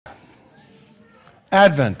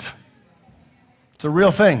Advent. It's a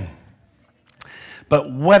real thing.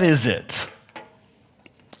 But what is it?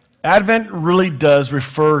 Advent really does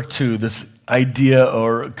refer to this idea,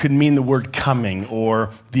 or could mean the word coming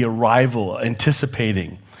or the arrival,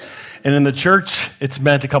 anticipating. And in the church, it's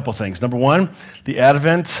meant a couple things. Number one, the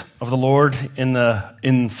advent of the Lord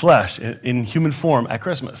in flesh, in human form at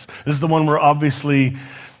Christmas. This is the one where obviously,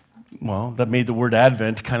 that made the word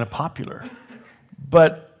Advent kind of popular.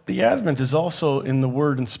 But the Advent is also in the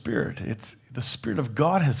Word and Spirit. It's the Spirit of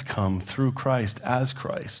God has come through Christ, as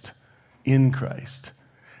Christ, in Christ,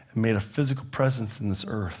 and made a physical presence in this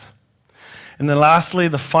earth. And then lastly,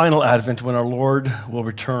 the final Advent, when our Lord will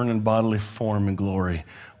return in bodily form and glory,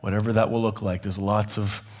 whatever that will look like. There's lots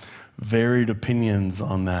of varied opinions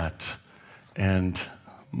on that, and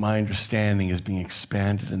my understanding is being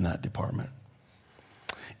expanded in that department.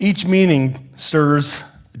 Each meaning stirs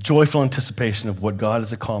joyful anticipation of what God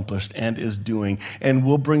has accomplished and is doing and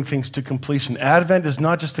will bring things to completion. Advent is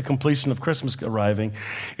not just the completion of Christmas arriving.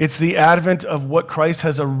 It's the advent of what Christ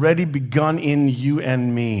has already begun in you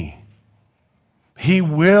and me. He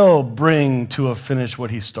will bring to a finish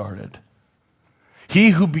what he started.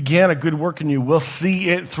 He who began a good work in you will see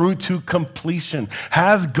it through to completion.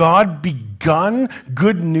 Has God begun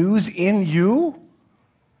good news in you?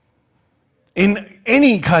 In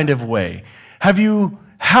any kind of way? Have you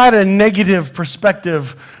had a negative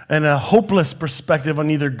perspective and a hopeless perspective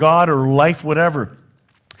on either God or life, whatever?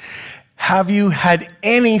 Have you had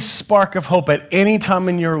any spark of hope at any time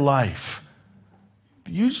in your life?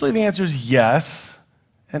 Usually the answer is yes,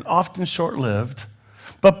 and often short-lived,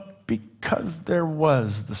 but because there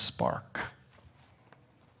was the spark.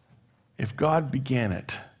 If God began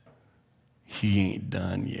it, he ain't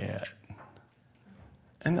done yet.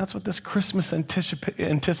 And that's what this Christmas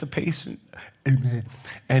anticipation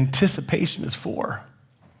is for,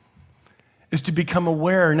 is to become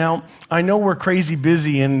aware. Now, I know we're crazy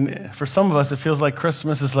busy, and for some of us, it feels like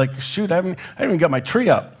Christmas is like, shoot, I haven't even got my tree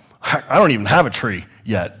up. I don't even have a tree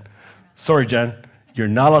yet. Sorry, Jen, you're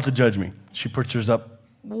not allowed to judge me. She puts hers up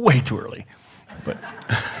way too early. But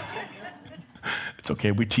it's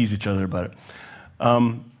okay, we tease each other about it.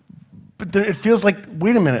 But it feels like,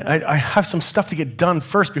 wait a minute, I have some stuff to get done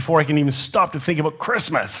first before I can even stop to think about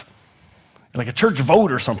Christmas. Like a church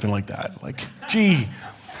vote or something like that. Like, gee,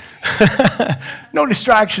 no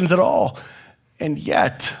distractions at all. And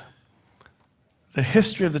yet, the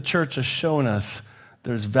history of the church has shown us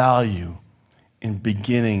there's value in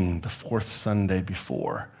beginning the fourth Sunday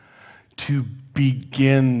before to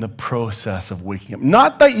begin the process of waking up.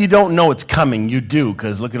 Not that you don't know it's coming, you do,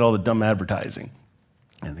 because look at all the dumb advertising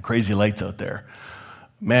and the crazy lights out there.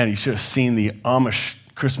 Man, you should have seen the Amish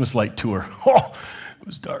Christmas light tour. Oh, it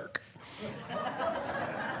was dark.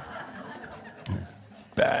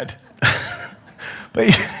 Bad. But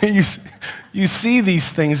you see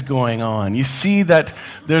these things going on. You see that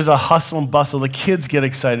there's a hustle and bustle. The kids get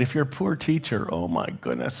excited. If you're a poor teacher, oh my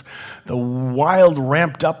goodness, the wild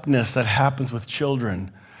ramped upness that happens with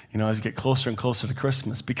children, as you get closer and closer to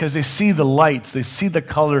Christmas, because they see the lights, they see the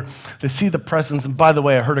color, they see the presents. And by the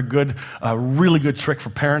way, I heard a really good trick for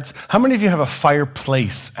parents. How many of you have a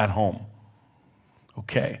fireplace at home?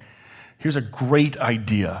 Okay, here's a great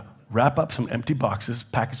idea. Wrap up some empty boxes,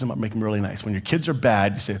 package them up, make them really nice. When your kids are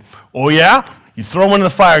bad, you say, oh yeah? You throw one in the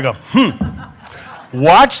fire, go,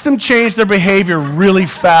 Watch them change their behavior really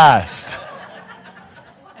fast.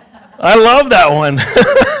 I love that one.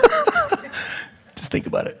 Just think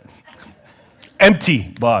about it. Empty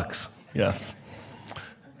box, yes.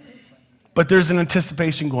 But there's an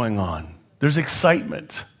anticipation going on. There's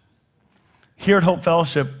excitement. Here at Hope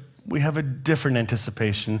Fellowship, we have a different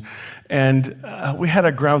anticipation. And we had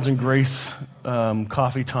a Grounds and Grace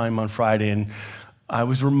coffee time on Friday, and I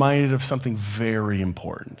was reminded of something very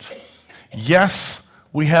important. Yes,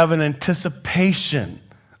 we have an anticipation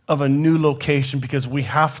of a new location because we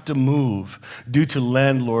have to move due to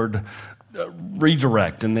landlord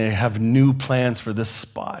redirect, and they have new plans for this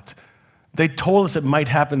spot. They told us it might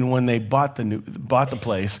happen when they bought the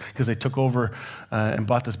place, because they took over and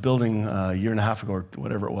bought this building a year and a half ago, or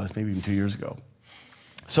whatever it was, maybe even 2 years ago.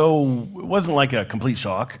 So it wasn't like a complete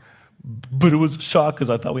shock, but it was a shock because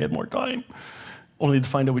I thought we had more time, only to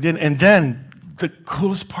find out we didn't. And then the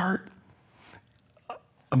coolest part,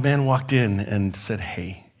 a man walked in and said,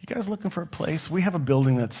 hey, you guys looking for a place? We have a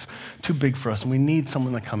building that's too big for us, and we need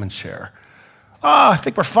someone to come and share. I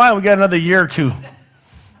think we're fine. We got another year or two.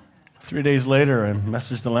 3 days later, I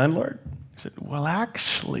messaged the landlord. He said, well,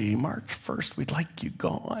 actually, March 1st, we'd like you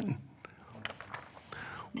gone.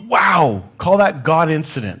 Wow, call that God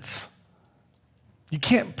incidents. You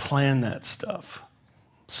can't plan that stuff.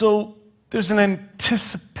 So there's an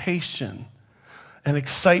anticipation and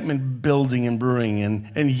excitement building and brewing.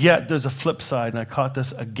 And yet there's a flip side, and I caught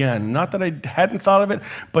this again. Not that I hadn't thought of it,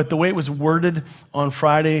 but the way it was worded on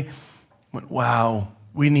Friday, went, wow,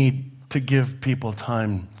 we need to give people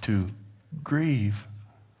time to grieve.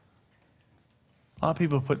 A lot of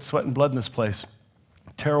people put sweat and blood in this place.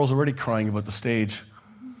 Terrell's already crying about the stage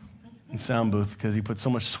and sound booth because he put so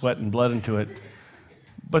much sweat and blood into it.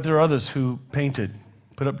 But there are others who painted,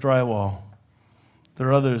 put up drywall. There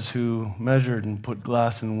are others who measured and put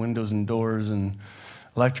glass in windows and doors and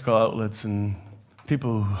electrical outlets, and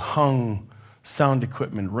people who hung sound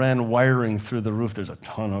equipment, ran wiring through the roof. There's a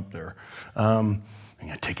ton up there. I'm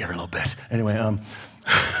going to take every little bit. Anyway,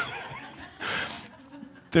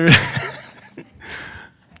 there's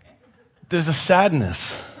a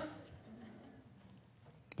sadness.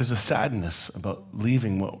 There's a sadness about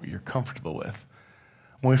leaving what you're comfortable with.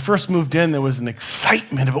 When we first moved in, there was an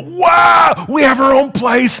excitement about, wow, we have our own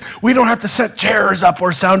place. We don't have to set chairs up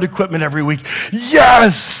or sound equipment every week.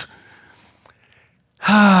 Yes!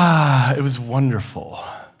 It was wonderful.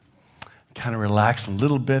 Kind of relax a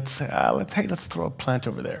little bit. Say, let's throw a plant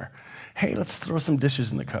over there. Hey, let's throw some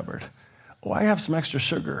dishes in the cupboard. Oh, I have some extra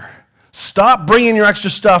sugar. Stop bringing your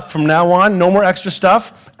extra stuff from now on. No more extra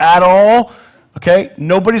stuff at all. Okay?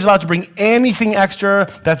 Nobody's allowed to bring anything extra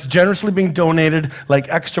that's generously being donated, like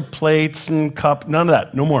extra plates and cup. None of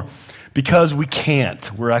that. No more. Because we can't.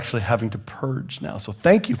 We're actually having to purge now. So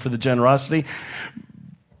thank you for the generosity,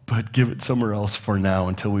 but give it somewhere else for now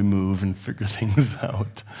until we move and figure things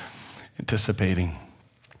out. Anticipating.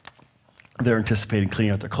 They're anticipating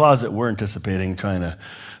cleaning out their closet. We're anticipating trying to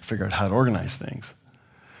figure out how to organize things.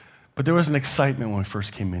 But there was an excitement when we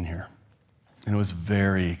first came in here. And it was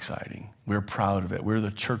very exciting. We were proud of it. We were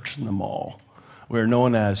the church in the mall. We were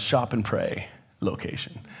known as Shop and Pray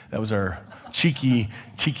location. That was our cheeky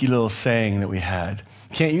little saying that we had.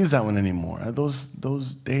 Can't use that one anymore. Those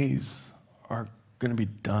days are going to be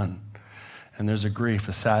done. And there's a grief,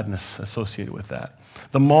 a sadness associated with that.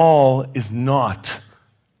 The mall is not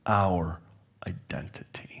our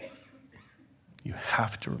identity. You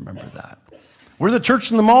have to remember that. We're the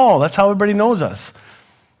church in the mall. That's how everybody knows us.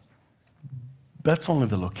 That's only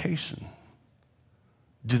the location.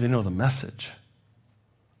 Do they know the message?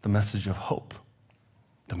 The message of hope,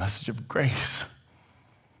 the message of grace,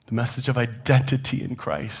 the message of identity in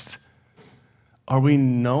Christ. Are we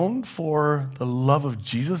known for the love of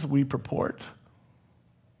Jesus we purport?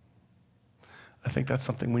 I think that's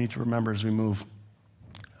something we need to remember as we move.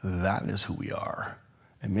 That is who we are.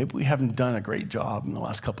 And maybe we haven't done a great job in the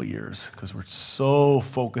last couple of years because we're so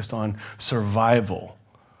focused on survival.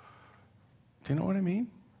 Do you know what I mean?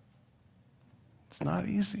 It's not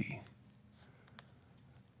easy.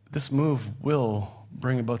 This move will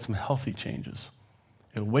bring about some healthy changes.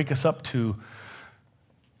 It'll wake us up to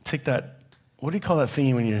take that, what do you call that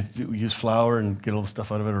thingy when you use flour and get all the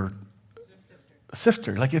stuff out of it? Or a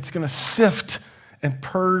sifter. Like it's going to sift and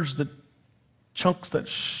purge the chunks that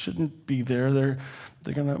shouldn't be there.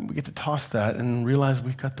 We get to toss that and realize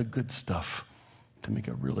we've got the good stuff to make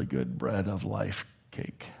a really good bread of life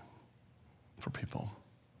cake for people.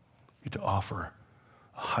 We get to offer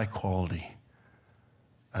a high quality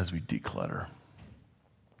as we declutter.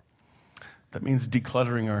 That means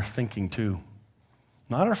decluttering our thinking too.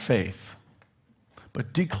 Not our faith,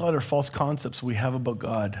 but declutter false concepts we have about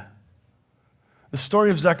God. The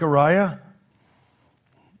story of Zachariah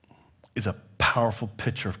is a powerful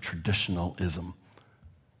picture of traditionalism.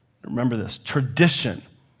 Remember this, tradition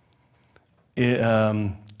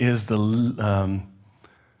is the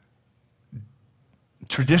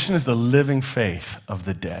living faith of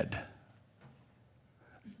the dead.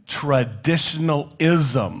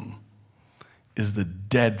 Traditionalism is the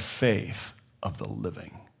dead faith of the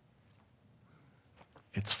living.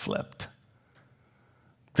 It's flipped.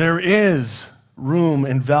 There is room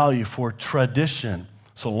and value for tradition,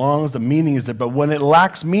 so long as the meaning is there. But when it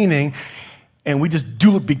lacks meaning, and we just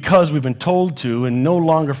do it because we've been told to and no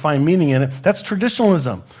longer find meaning in it, that's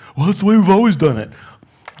traditionalism. Well, that's the way we've always done it.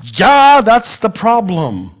 Yeah, that's the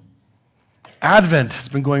problem. Advent has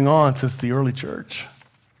been going on since the early church.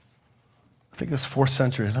 I think it was 4th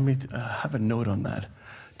century. Let me have a note on that.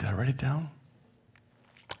 Did I write it down?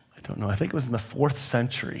 I don't know. I think it was in the 4th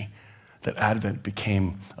century that Advent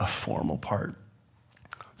became a formal part.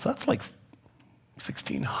 So that's like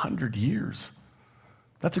 1,600 years.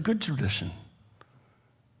 That's a good tradition.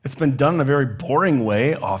 It's been done in a very boring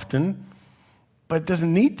way often, but it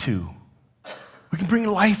doesn't need to. We can bring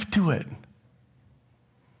life to it.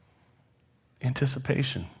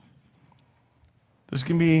 Anticipation. There's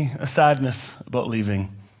going to be a sadness about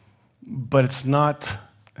leaving, but it's not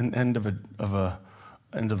an end of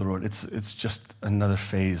end of the road. It's just another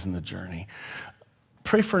phase in the journey.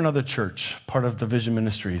 Pray for another church, part of the Vision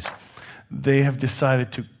Ministries. They have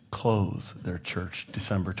decided to close their church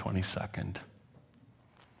December 22nd.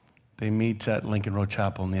 They meet at Lincoln Road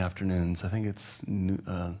Chapel in the afternoons. I think it's New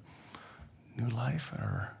Life,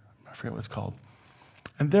 or I forget what it's called.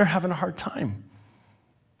 And they're having a hard time.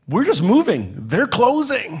 We're just moving. They're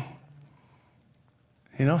closing.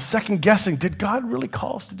 Second guessing, did God really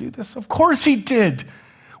call us to do this? Of course he did.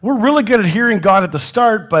 We're really good at hearing God at the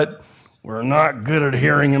start, but we're not good at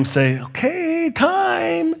hearing him say, okay,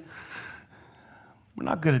 time. We're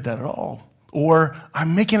not good at that at all. Or,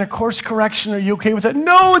 I'm making a course correction. Are you okay with that?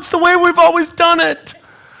 No, it's the way we've always done it.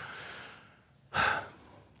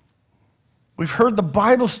 We've heard the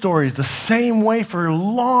Bible stories the same way for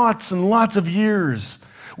lots and lots of years.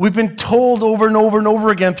 We've been told over and over and over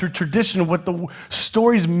again through tradition what the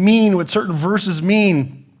stories mean, what certain verses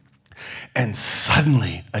mean. And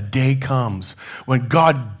suddenly, a day comes when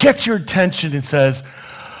God gets your attention and says,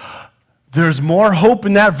 there's more hope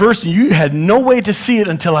in that verse, and you had no way to see it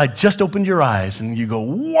until I just opened your eyes. And you go,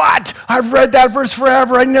 what? I've read that verse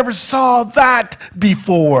forever. I never saw that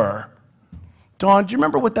before. Dawn, do you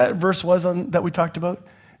remember what that verse was that we talked about?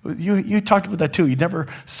 You talked about that too. You never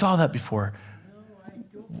saw that before.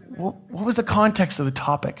 What was the context of the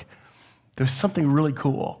topic? There's something really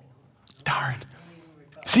cool. Darn.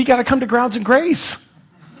 See, you got to come to Grounds and Grace.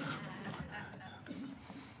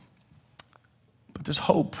 But there's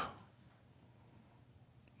hope.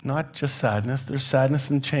 Not just sadness. There's sadness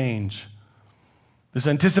and change. There's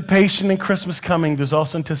anticipation in Christmas coming. There's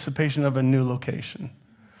also anticipation of a new location,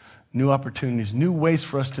 new opportunities, new ways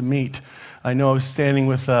for us to meet. I know I was standing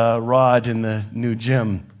with Rod in the new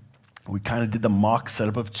gym. We kind of did the mock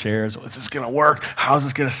setup of chairs. Is this going to work? How's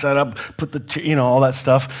this going to set up? Put the, all that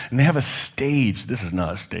stuff. And they have a stage. This is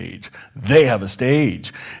not a stage. They have a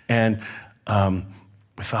stage. And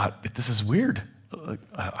we thought, this is weird.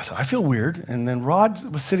 I said, I feel weird. And then Rod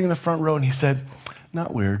was sitting in the front row, and he said,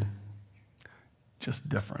 not weird, just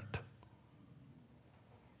different.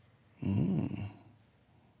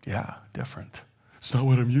 Yeah, different. It's not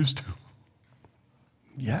what I'm used to.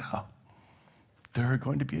 Yeah. There are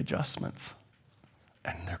going to be adjustments,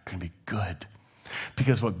 and they're going to be good.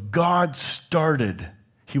 Because what God started,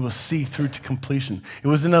 he will see through to completion. It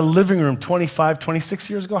was in a living room 25, 26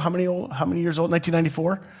 years ago. How many years old?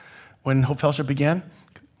 1994, when Hope Fellowship began?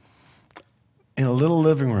 In a little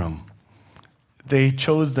living room. They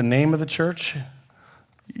chose the name of the church.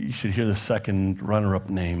 You should hear the second runner-up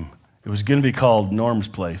name. It was going to be called Norm's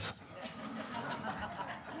Place.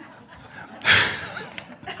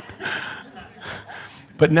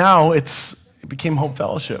 But now it became Hope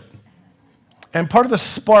Fellowship. And part of the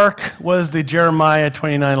spark was the Jeremiah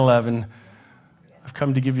 29:11. I've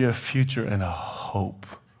come to give you a future and a hope.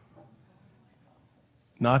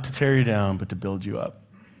 Not to tear you down, but to build you up.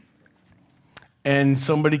 And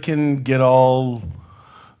somebody can get all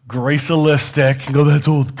gracialistic and go, that's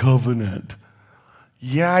old covenant.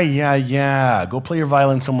 Yeah. Go play your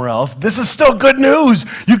violin somewhere else. This is still good news.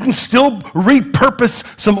 You can still repurpose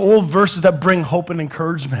some old verses that bring hope and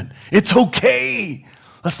encouragement. It's okay.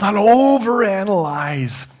 Let's not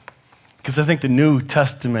overanalyze. Because I think the New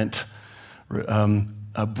Testament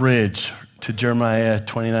a bridge to Jeremiah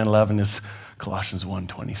 29:11 is Colossians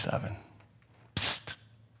 1:27. Psst,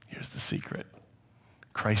 here's the secret.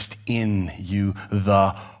 Christ in you,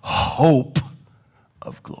 the hope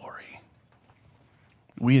of glory.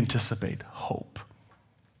 We anticipate hope.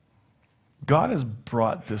 God has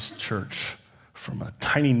brought this church from a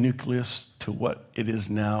tiny nucleus to what it is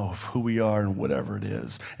now, of who we are and whatever it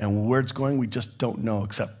is. And where it's going, we just don't know,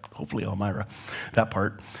 except hopefully Elmira, that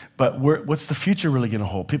part. But what's the future really going to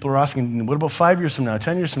hold? People are asking, what about 5 years from now,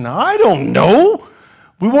 10 years from now? I don't know.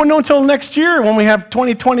 We won't know until next year when we have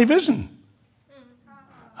 2020 vision.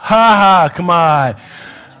 Ha, come on.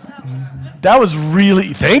 That was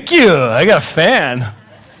really, thank you. I got a fan.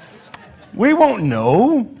 We won't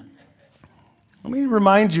know. Let me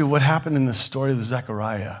remind you what happened in the story of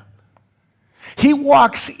Zachariah. He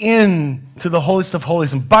walks in to the holiest of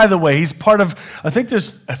holies. And by the way, he's part of, I think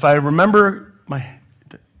there's, if I remember can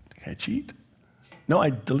I cheat? No,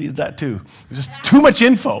 I deleted that too. There's just too much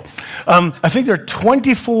info. I think there are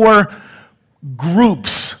 24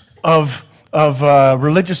 groups of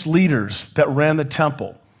religious leaders that ran the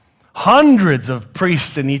temple. Hundreds of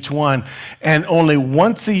priests in each one, and only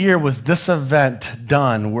once a year was this event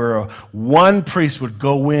done where one priest would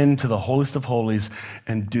go into the holiest of holies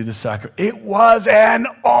and do the sacrifice. It was an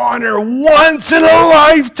honor, once in a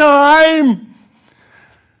lifetime.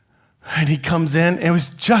 And he comes in, and it was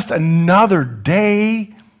just another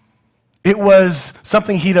day It was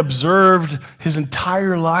something he'd observed his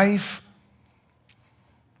entire life.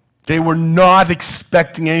 They were not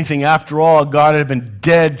expecting anything. After all, God had been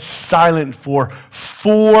dead silent for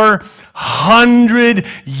 400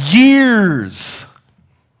 years.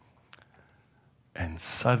 And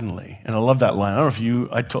suddenly, and I love that line. I don't know if you,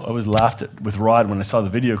 I was laughed at with Rod when I saw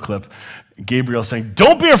the video clip. Gabriel saying,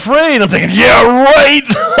 "Don't be afraid." I'm thinking, yeah, right.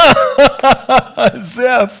 As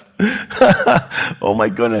if. Oh my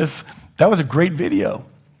goodness. That was a great video.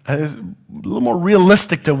 It was a little more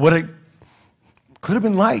realistic to what it could have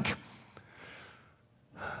been like.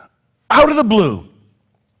 Out of the blue.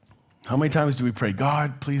 How many times do we pray,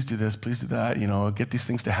 God, please do this, please do that, get these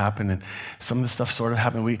things to happen, and some of the stuff sort of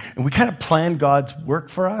happened. We kind of plan God's work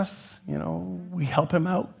for us, we help him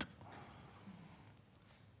out.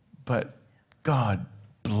 But God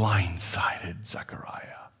blindsided Zechariah.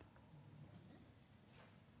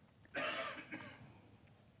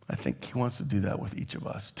 I think he wants to do that with each of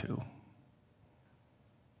us too.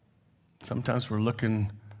 Sometimes we're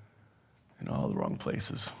looking in all the wrong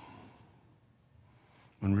places.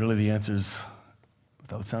 When really the answer is,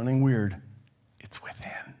 without sounding weird, it's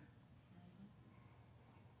within.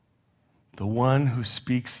 The one who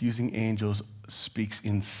speaks using angels speaks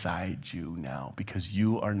inside you now, because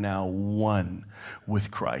you are now one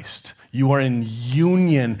with Christ. You are in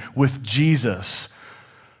union with Jesus.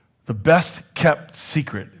 The best kept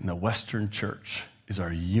secret in the Western church is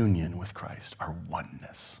our union with Christ, our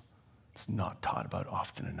oneness. It's not taught about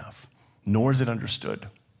often enough, nor is it understood.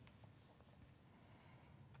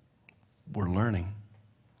 We're learning.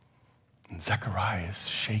 And Zechariah is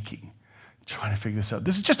shaking, trying to figure this out.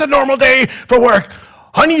 This is just a normal day for work.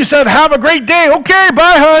 Honey, you said have a great day. Okay,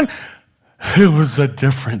 bye, hon. It was a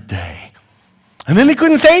different day. And then he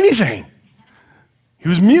couldn't say anything. He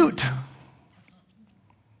was mute.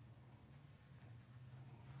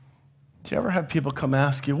 Do you ever have people come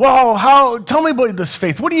ask you, well, tell me about this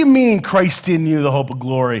faith. What do you mean Christ in you, the hope of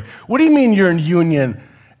glory? What do you mean you're in union?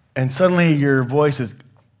 And suddenly your voice is,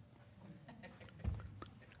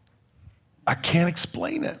 I can't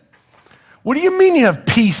explain it. What do you mean you have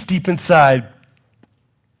peace deep inside?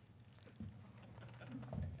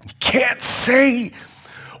 You can't say.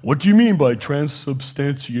 What do you mean by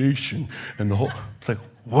transubstantiation? And the whole, it's like,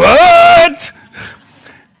 what?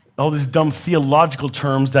 All these dumb theological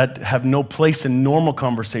terms that have no place in normal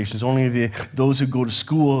conversations. Only those who go to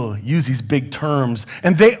school use these big terms,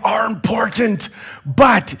 and they are important.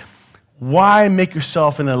 But why make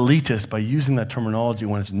yourself an elitist by using that terminology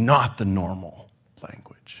when it's not the normal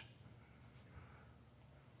language?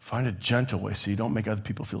 Find a gentle way so you don't make other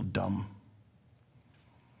people feel dumb,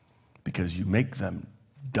 because you make them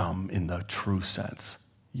dumb in the true sense.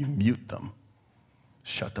 You mute them,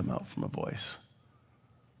 shut them out from a voice.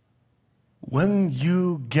 When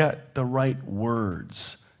you get the right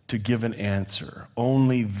words to give an answer,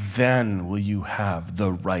 only then will you have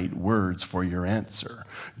the right words for your answer.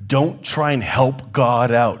 Don't try and help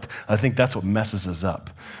God out. I think that's what messes us up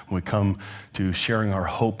when we come to sharing our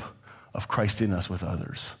hope of Christ in us with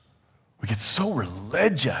others. We get so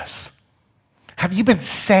religious. Have you been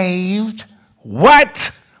saved?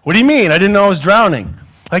 What? What do you mean? I didn't know I was drowning.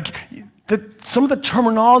 Like, some of the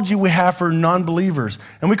terminology we have for non-believers,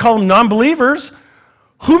 and we call them non-believers.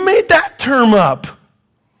 Who made that term up?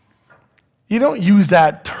 You don't use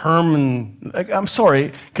that term, I'm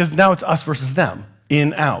sorry, because now it's us versus them,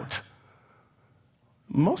 in, out.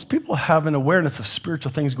 Most people have an awareness of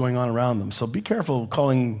spiritual things going on around them, so be careful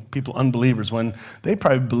calling people unbelievers when they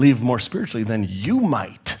probably believe more spiritually than you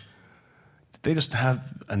might. They just have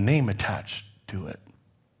a name attached to it.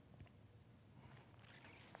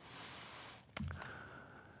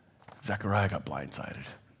 Zechariah got blindsided,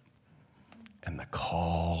 and the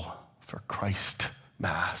call for Christ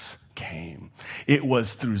Mass came. It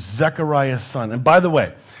was through Zechariah's son. And by the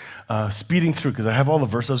way, speeding through, because I have all the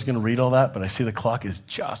verses, I was going to read all that, but I see the clock is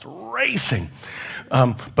just racing.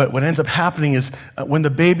 But what ends up happening is when the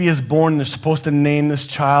baby is born, they're supposed to name this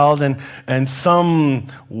child, and some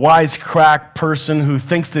wisecrack person who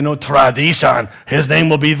thinks they know tradition, his name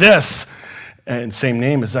will be this. And same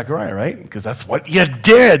name as Zechariah, right? Because that's what you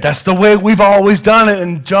did. That's the way we've always done it.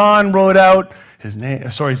 And John wrote out his name,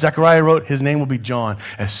 Zechariah wrote, his name will be John.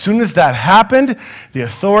 As soon as that happened, the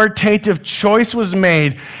authoritative choice was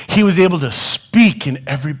made. He was able to speak, and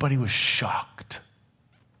everybody was shocked.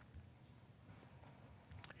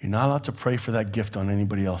 You're not allowed to pray for that gift on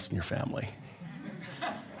anybody else in your family.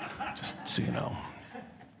 Just so you know.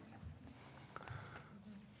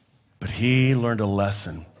 But he learned a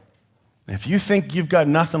lesson. If you think you've got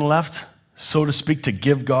nothing left, so to speak, to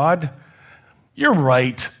give God, you're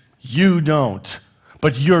right. You don't.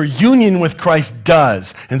 But your union with Christ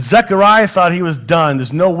does. And Zechariah thought he was done.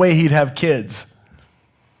 There's no way he'd have kids.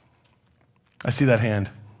 I see that hand.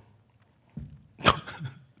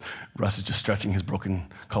 Russ is just stretching his broken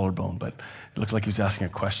collarbone, but it looked like he was asking a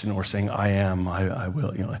question or saying, I am, I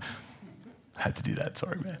will. I had to do that.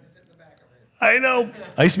 Sorry, man. I know.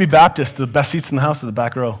 I used to be Baptist. The best seats in the house are the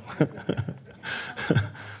back row.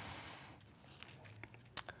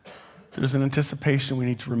 There's an anticipation we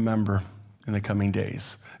need to remember in the coming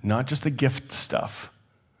days. Not just the gift stuff,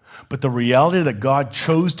 but the reality that God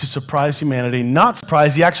chose to surprise humanity. Not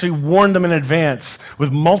surprise, he actually warned them in advance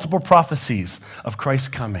with multiple prophecies of Christ's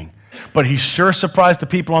coming. But he sure surprised the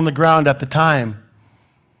people on the ground at the time.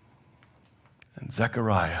 And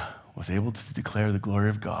Zechariah was able to declare the glory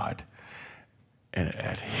of God. And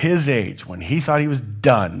at his age, when he thought he was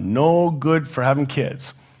done, no good for having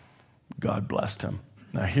kids, God blessed him.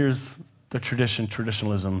 Now here's the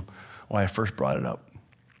traditionalism, why I first brought it up.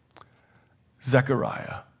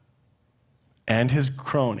 Zechariah and his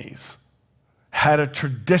cronies had a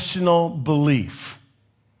traditional belief.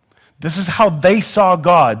 This is how they saw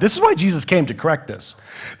God. This is why Jesus came to correct this.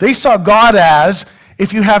 They saw God as,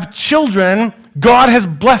 if you have children, God has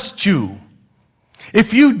blessed you.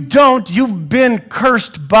 If you don't, you've been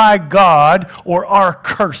cursed by God or are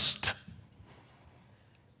cursed.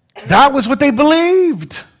 That was what they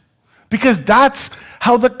believed, because that's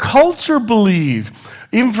how the culture believed.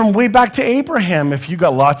 Even from way back to Abraham, if you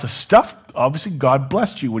got lots of stuff, obviously God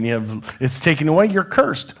blessed you. When you have it's taken away, you're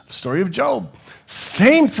cursed. The story of Job.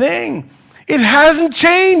 Same thing. It hasn't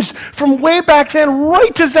changed. From way back then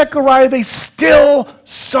right to Zechariah, they still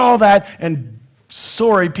saw that. And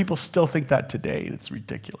sorry, people still think that today. It's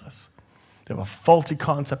ridiculous. They have a faulty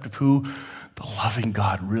concept of who the loving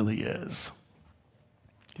God really is.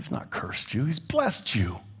 He's not cursed you. He's blessed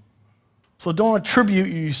you. So don't attribute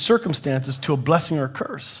your circumstances to a blessing or a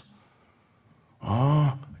curse. Oh,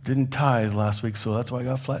 I didn't tithe last week, so that's why I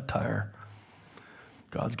got a flat tire.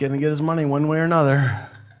 God's going to get his money one way or another.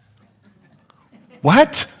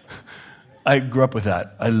 What? I grew up with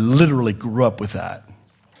that. I literally grew up with that.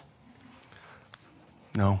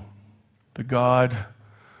 No. The God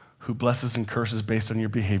who blesses and curses based on your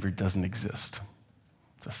behavior doesn't exist.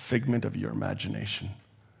 It's a figment of your imagination.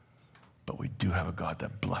 But we do have a God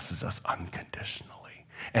that blesses us unconditionally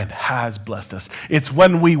and has blessed us. It's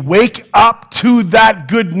when we wake up to that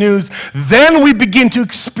good news, then we begin to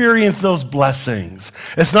experience those blessings.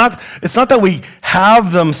 It's not that we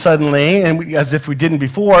have them suddenly and as if we didn't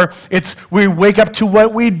before. It's we wake up to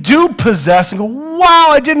what we do possess and go, wow,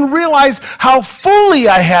 I didn't realize how fully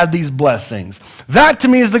I had these blessings. That to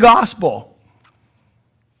me is the gospel.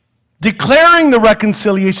 Declaring the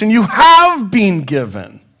reconciliation you have been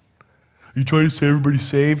given. You trying to say everybody's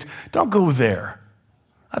saved? Don't go there.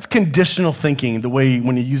 That's conditional thinking, the way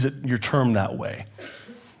when you use your term that way.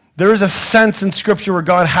 There is a sense in Scripture where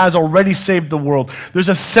God has already saved the world. There's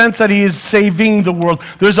a sense that he is saving the world.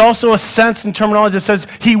 There's also a sense in terminology that says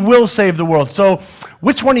he will save the world. So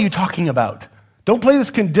which one are you talking about? Don't play this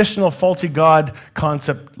conditional, faulty God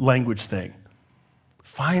concept language thing.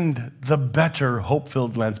 Find the better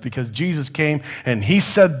hope-filled lens, because Jesus came and he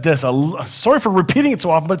said this. Sorry for repeating it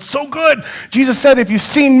so often, but it's so good. Jesus said, if you've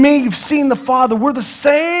seen me, you've seen the Father. We're the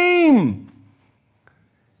same.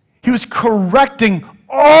 He was correcting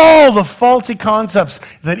all the faulty concepts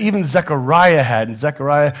that even Zechariah had. And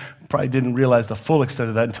Zechariah probably didn't realize the full extent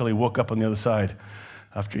of that until he woke up on the other side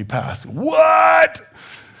after he passed. What?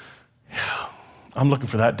 I'm looking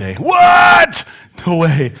for that day. What? No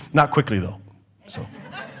way. Not quickly, though. So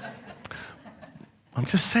I'm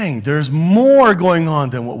just saying, there's more going on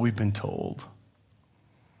than what we've been told.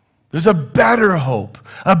 There's a better hope,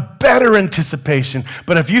 a better anticipation.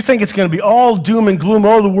 But if you think it's going to be all doom and gloom,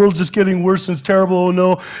 oh, the world's just getting worse and it's terrible, oh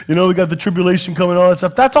no, we got the tribulation coming, all that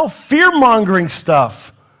stuff, that's all fear-mongering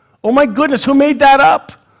stuff. Oh my goodness, who made that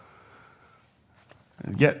up?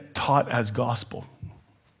 And yet taught as gospel.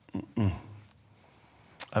 I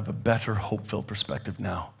have a better hope-filled perspective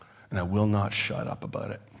now, and I will not shut up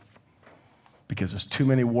about it. Because there's too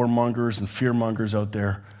many warmongers and fearmongers out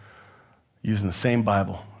there using the same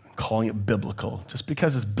Bible and calling it biblical. Just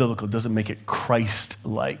because it's biblical doesn't make it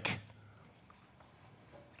Christ-like.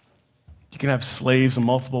 You can have slaves and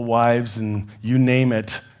multiple wives and you name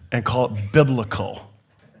it and call it biblical.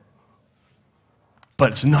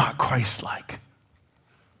 But it's not Christ-like.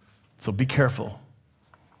 So be careful.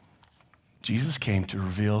 Jesus came to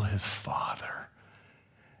reveal his Father.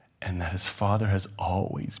 And that his Father has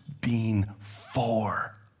always been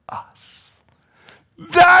for us.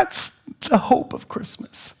 That's the hope of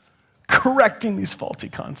Christmas. Correcting these faulty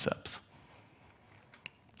concepts.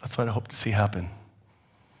 That's what I hope to see happen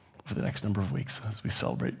for the next number of weeks as we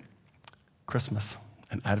celebrate Christmas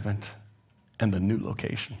and Advent and the new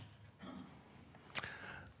location.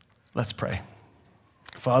 Let's pray.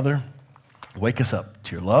 Father, wake us up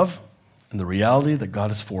to your love and the reality that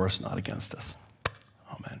God is for us, not against us.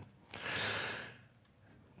 Amen.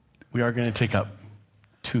 We are going to take up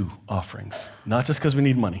 2 offerings, not just because we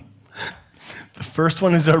need money. The first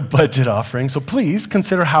one is our budget offering. So please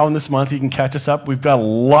consider how in this month you can catch us up. We've got a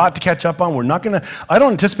lot to catch up on. I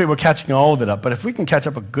don't anticipate we're catching all of it up, but if we can catch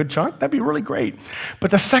up a good chunk, that'd be really great. But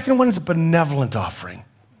the second one is a benevolent offering,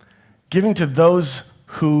 giving to those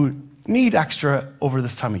who need extra over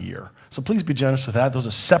this time of year. So please be generous with that. Those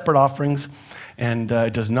are separate offerings, and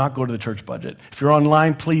it does not go to the church budget. If you're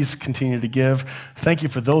online, please continue to give. Thank you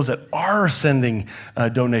for those that are sending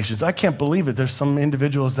donations. I can't believe it. There's some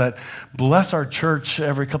individuals that bless our church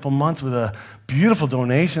every couple months with a beautiful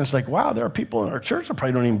donation. It's like, wow, there are people in our church that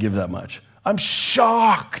probably don't even give that much. I'm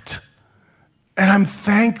shocked, and I'm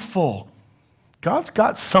thankful. God's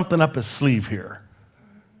got something up his sleeve here,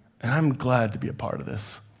 and I'm glad to be a part of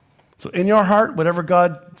this. So in your heart, whatever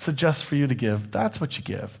God suggests for you to give, that's what you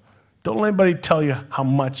give. Don't let anybody tell you how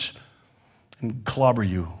much and clobber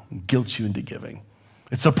you and guilt you into giving.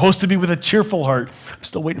 It's supposed to be with a cheerful heart. I'm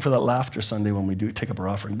still waiting for that laughter Sunday when we do take up our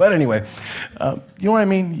offering. But anyway, you know what I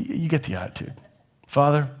mean? You get the attitude.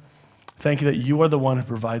 Father, thank you that you are the one who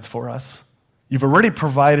provides for us. You've already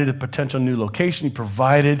provided a potential new location. You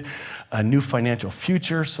provided a new financial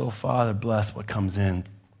future. So Father, bless what comes in.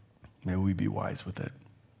 May we be wise with it.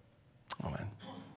 Amen.